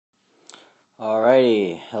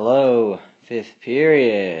Alrighty, hello, fifth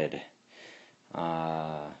period,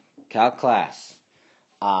 Calc class.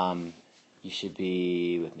 You should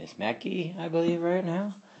be with Miss Mackey, I believe, right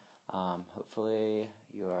now. Hopefully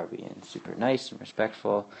you are being super nice and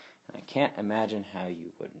respectful, and I can't imagine how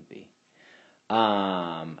you wouldn't be.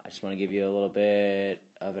 I just want to give you a little bit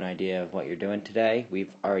of an idea of what you're doing today.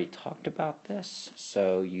 We've already talked about this,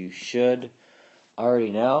 so you should already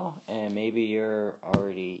know, and maybe you're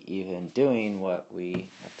already even doing what we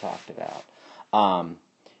have talked about.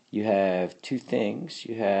 You have two things.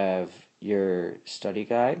 You have your study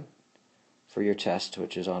guide for your test,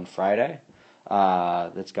 which is on Friday.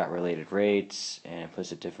 That's got related rates and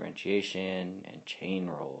implicit differentiation and chain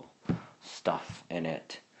rule stuff in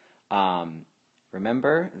it.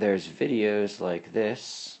 Remember, there's videos like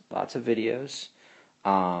this, lots of videos,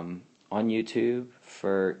 on YouTube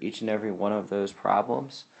for each and every one of those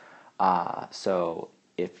problems. So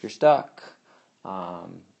if you're stuck,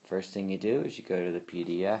 first thing you do is you go to the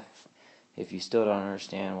PDF. If you still don't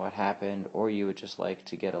understand what happened, or you would just like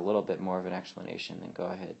to get a little bit more of an explanation, then go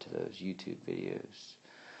ahead to those YouTube videos.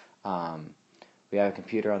 We have a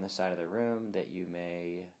computer on the side of the room that you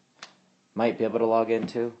might be able to log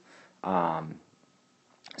into.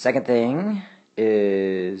 Second thing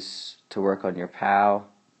is to work on your PAL/multiple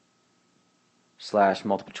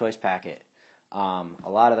choice packet. A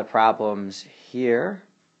lot of the problems here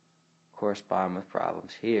correspond with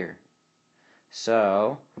problems here.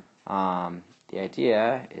 So the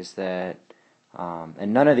idea is that,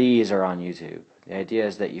 and none of these are on YouTube. The idea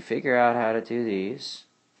is that you figure out how to do these,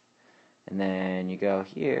 and then you go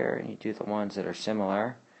here and you do the ones that are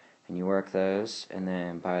similar, and you work those, and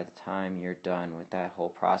then by the time you're done with that whole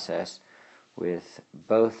process with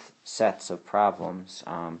both sets of problems,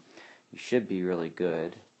 you should be really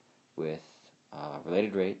good with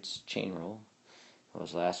related rates, chain rule, what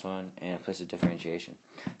was the last one, and implicit differentiation.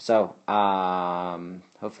 So,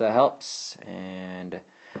 hopefully that helps, and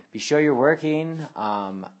be sure you're working.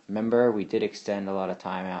 Remember, we did extend a lot of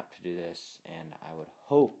time out to do this, and I would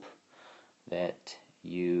hope that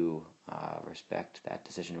you respect that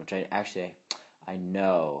decision, which I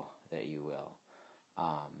know that you will.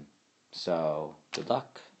 So, good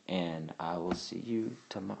luck, and I will see you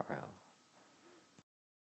tomorrow.